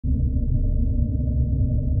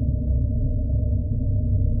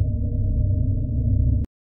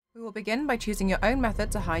We'll begin by choosing your own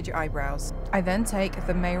method to hide your eyebrows. I then take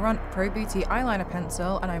the Mehron Pro Beauty eyeliner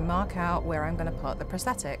pencil and I mark out where I'm going to put the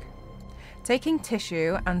prosthetic. Taking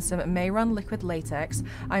tissue and some Mehron liquid latex,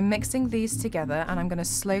 I'm mixing these together and I'm going to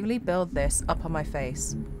slowly build this up on my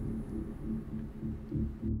face.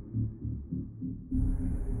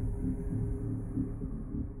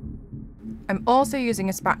 I'm also using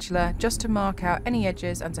a spatula just to mark out any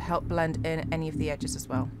edges and to help blend in any of the edges as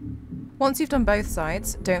well. Once you've done both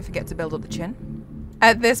sides, don't forget to build up the chin.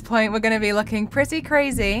 At this point, we're going to be looking pretty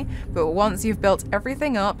crazy, but once you've built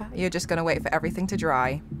everything up, you're just going to wait for everything to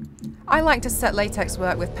dry. I like to set latex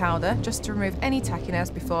work with powder just to remove any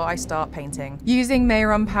tackiness before I start painting. Using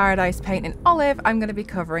Mehron Paradise paint in olive, I'm going to be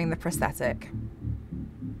covering the prosthetic.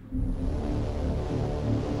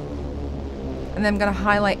 And then I'm going to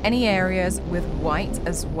highlight any areas with white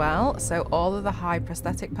as well. So all of the high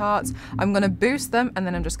prosthetic parts, I'm going to boost them and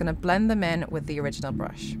then I'm just going to blend them in with the original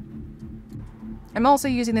brush. I'm also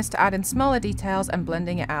using this to add in smaller details and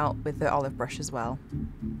blending it out with the olive brush as well.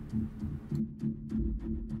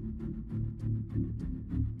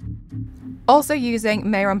 Also using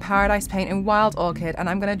Mehron Paradise paint in Wild Orchid, and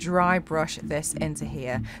I'm going to dry brush this into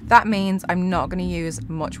here. That means I'm not going to use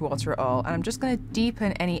much water at all, and I'm just going to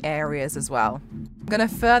deepen any areas as well. I'm going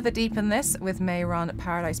to further deepen this with Mehron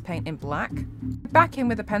Paradise paint in black. Back in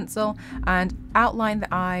with a pencil and outline the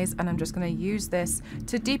eyes, and I'm just going to use this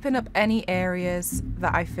to deepen up any areas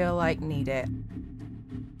that I feel like need it.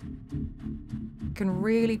 Can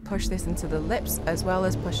really push this into the lips as well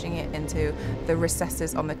as pushing it into the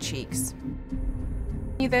recesses on the cheeks.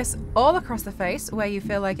 Do this all across the face where you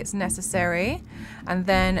feel like it's necessary, and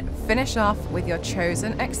then finish off with your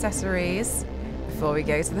chosen accessories before we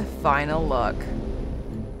go to the final look.